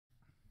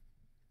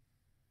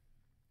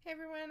Hey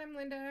everyone, I'm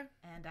Linda.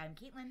 And I'm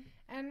Caitlin.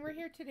 And we're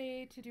here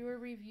today to do a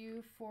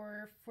review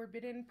for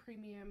Forbidden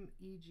Premium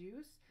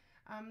ejuice.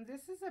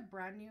 This is a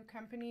brand new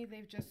company.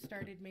 They've just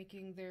started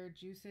making their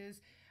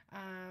juices.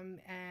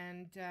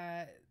 And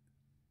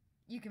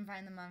You can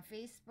find them on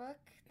Facebook.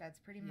 That's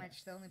pretty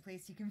much the only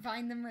place you can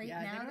find them right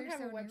now. They don't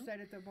have so a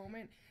website at the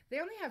moment. They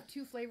only have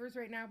 2 flavors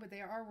right now, but they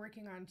are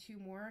working on 2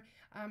 more.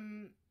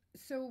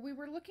 So we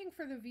were looking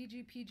for the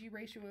VG-PG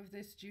ratio of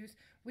this juice.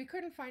 We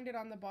couldn't find it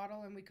on the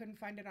bottle and we couldn't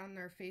find it on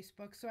their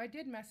Facebook. So I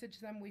did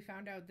message them. We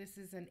found out this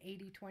is an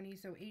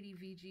 80-20, so 80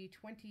 VG,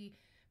 20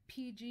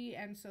 PG,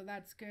 and so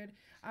that's good.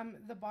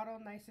 The bottle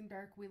nice and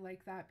dark, we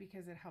like that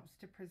because it helps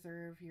to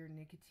preserve your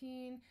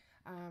nicotine.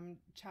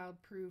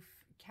 Child-proof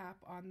cap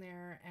on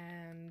there,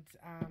 and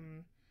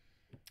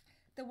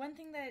the one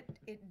thing that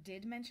it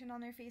did mention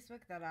on their Facebook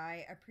that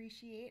I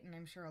appreciate, and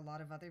I'm sure a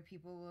lot of other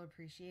people will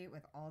appreciate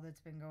with all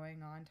that's been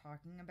going on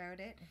talking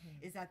about it,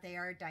 is that they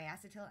are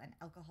diacetyl and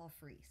alcohol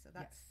free. So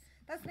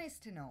that's nice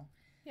to know.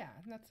 Yeah,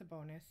 and that's a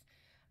bonus.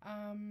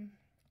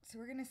 So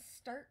we're going to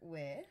start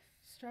with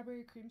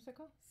strawberry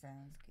creamsicle.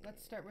 Sounds good.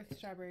 Let's start with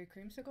strawberry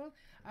creamsicle.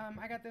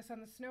 I got this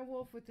on the Snow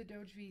Wolf with the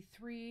Doge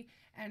V3,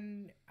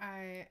 and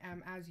I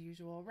am, as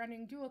usual,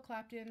 running dual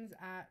Claptons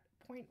at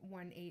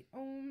 0.18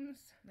 ohms.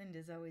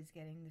 Linda's always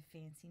getting the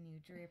fancy new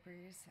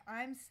drippers.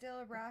 I'm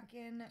still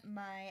rocking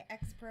my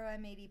X Pro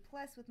M80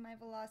 Plus with my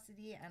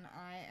Velocity, and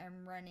I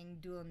am running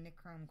dual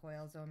nichrome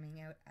coils,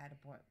 ohming out at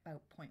about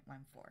 0.14.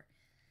 All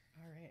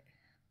right.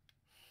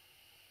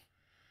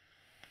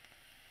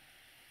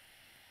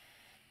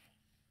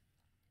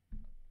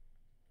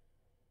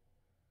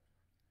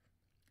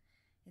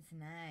 It's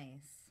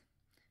nice.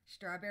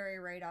 Strawberry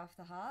right off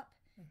the hop,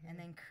 and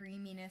then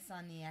creaminess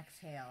on the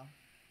exhale.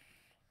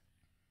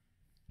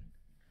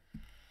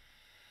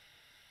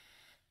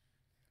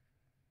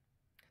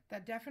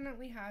 That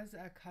definitely has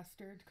a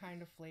custard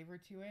kind of flavor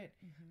to it.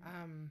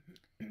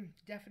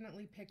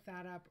 Definitely pick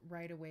that up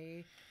right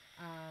away.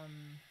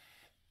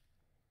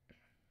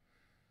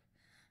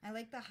 I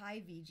like the high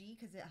VG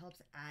because it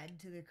helps add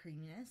to the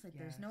creaminess. Like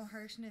there's no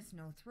harshness,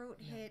 no throat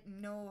hit,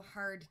 no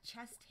hard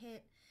chest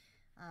hit.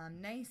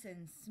 Nice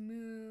and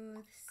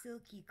smooth,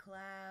 silky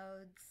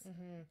clouds.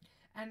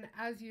 And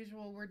as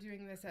usual, we're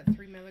doing this at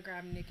 3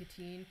 milligram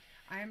nicotine.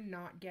 I'm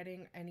not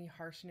getting any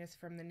harshness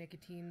from the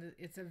nicotine.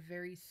 It's a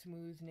very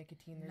smooth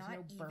nicotine. There's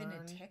no burn. Not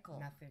even a tickle.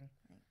 Nothing.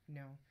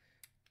 No.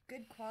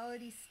 Good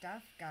quality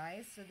stuff,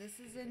 guys. So this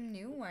is a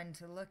new one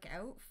to look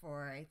out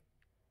for.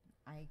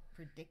 I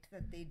predict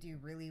that they do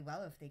really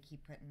well if they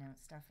keep putting out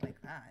stuff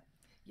like that.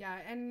 Yeah,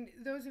 and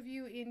those of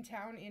you in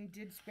town in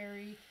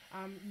Didsbury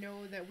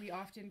know that we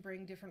often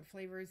bring different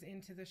flavors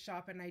into the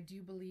shop, and I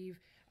do believe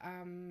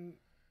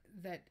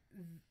that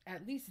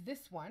at least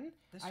this one,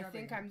 I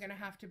think I'm going to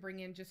have to bring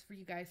in just for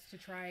you guys to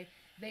try.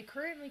 They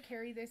currently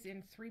carry this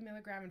in 3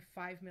 milligram and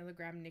 5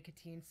 milligram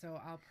nicotine,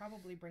 so I'll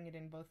probably bring it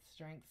in both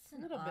strengths.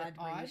 A little bit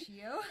odd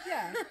ratio.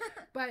 Yeah,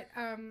 but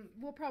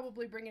we'll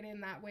probably bring it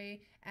in that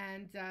way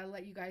and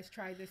let you guys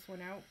try this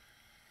one out.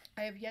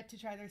 I have yet to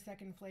try their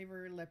second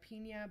flavor, La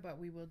Pina, but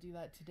we will do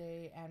that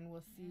today, and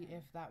we'll see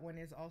if that one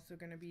is also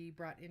going to be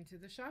brought into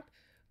the shop.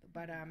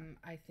 But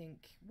I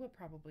think we'll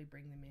probably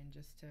bring them in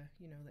just to,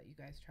 let you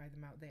guys try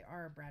them out. They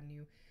are a brand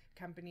new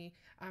company.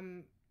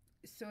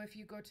 So if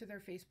you go to their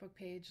Facebook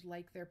page,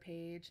 like their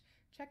page,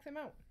 check them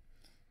out.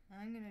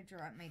 I'm going to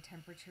drop my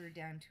temperature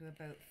down to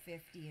about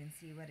 50 and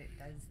see what it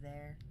does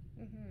there.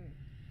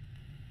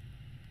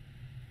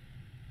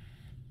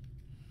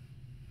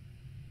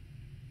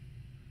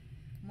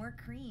 More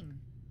cream.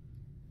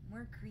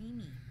 More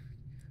creamy.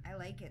 I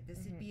like it. This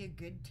would be a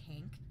good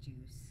tank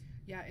juice.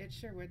 Yeah, it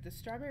sure would. The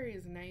strawberry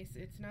is nice.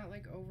 It's not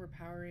like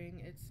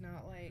overpowering. It's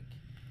not like...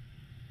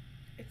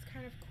 It's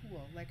kind of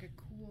cool. Like a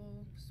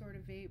cool sort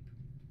of vape.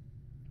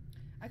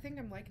 I think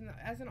I'm liking that.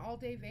 As an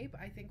all-day vape,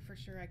 I think for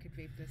sure I could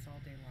vape this all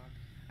day long.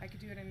 I could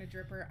do it in a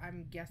dripper.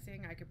 I'm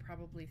guessing I could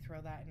probably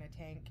throw that in a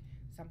tank,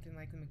 something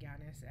like the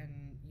McGannis,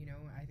 and,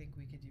 I think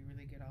we could do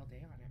really good all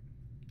day on it.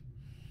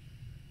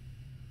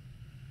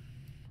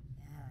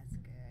 That's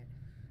good.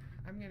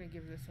 I'm going to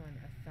give this one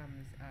a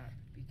thumbs up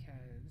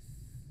because...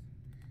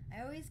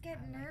 I always get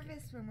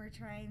nervous when we're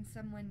trying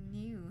someone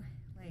new,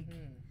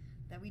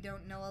 that we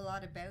don't know a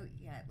lot about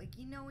yet. Like,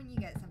 when you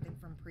get something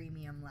from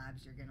Premium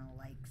Labs, you're going to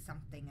like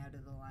something out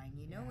of the line.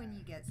 When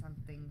you get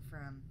something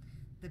from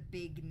the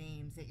big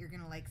names that you're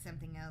going to like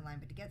something out of the line.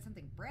 But to get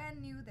something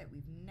brand new that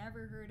we've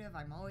never heard of,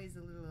 I'm always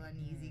a little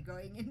uneasy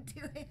going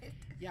into it.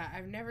 Yeah,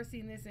 I've never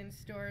seen this in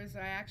stores.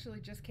 I actually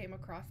just came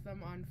across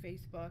them on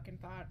Facebook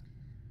and thought,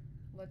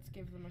 let's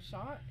give them a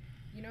shot.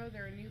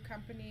 They're a new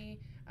company,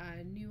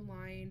 a new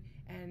line,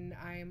 and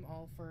I'm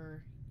all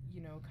for,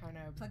 kind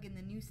of... plug in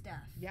the new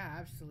stuff. Yeah,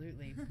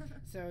 absolutely.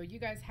 So you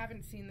guys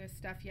haven't seen this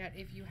stuff yet.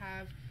 If you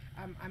have,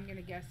 I'm going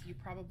to guess you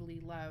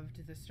probably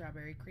loved the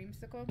strawberry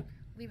creamsicle.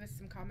 Leave us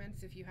some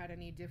comments if you had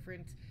any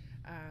different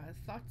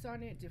thoughts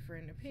on it,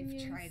 different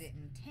opinions. If you've tried it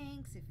in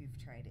tanks, if you've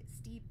tried it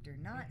steeped or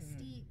not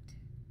steeped.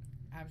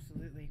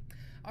 Absolutely.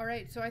 All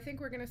right, so I think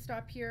we're going to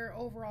stop here.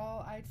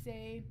 Overall, I'd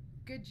say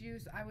good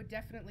juice. I would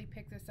definitely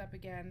pick this up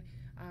again.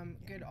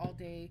 Good all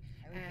day.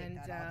 I would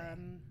pick that all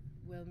day.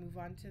 We'll move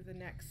on to the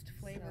next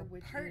flavor, So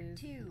which part is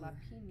two. La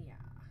Pina.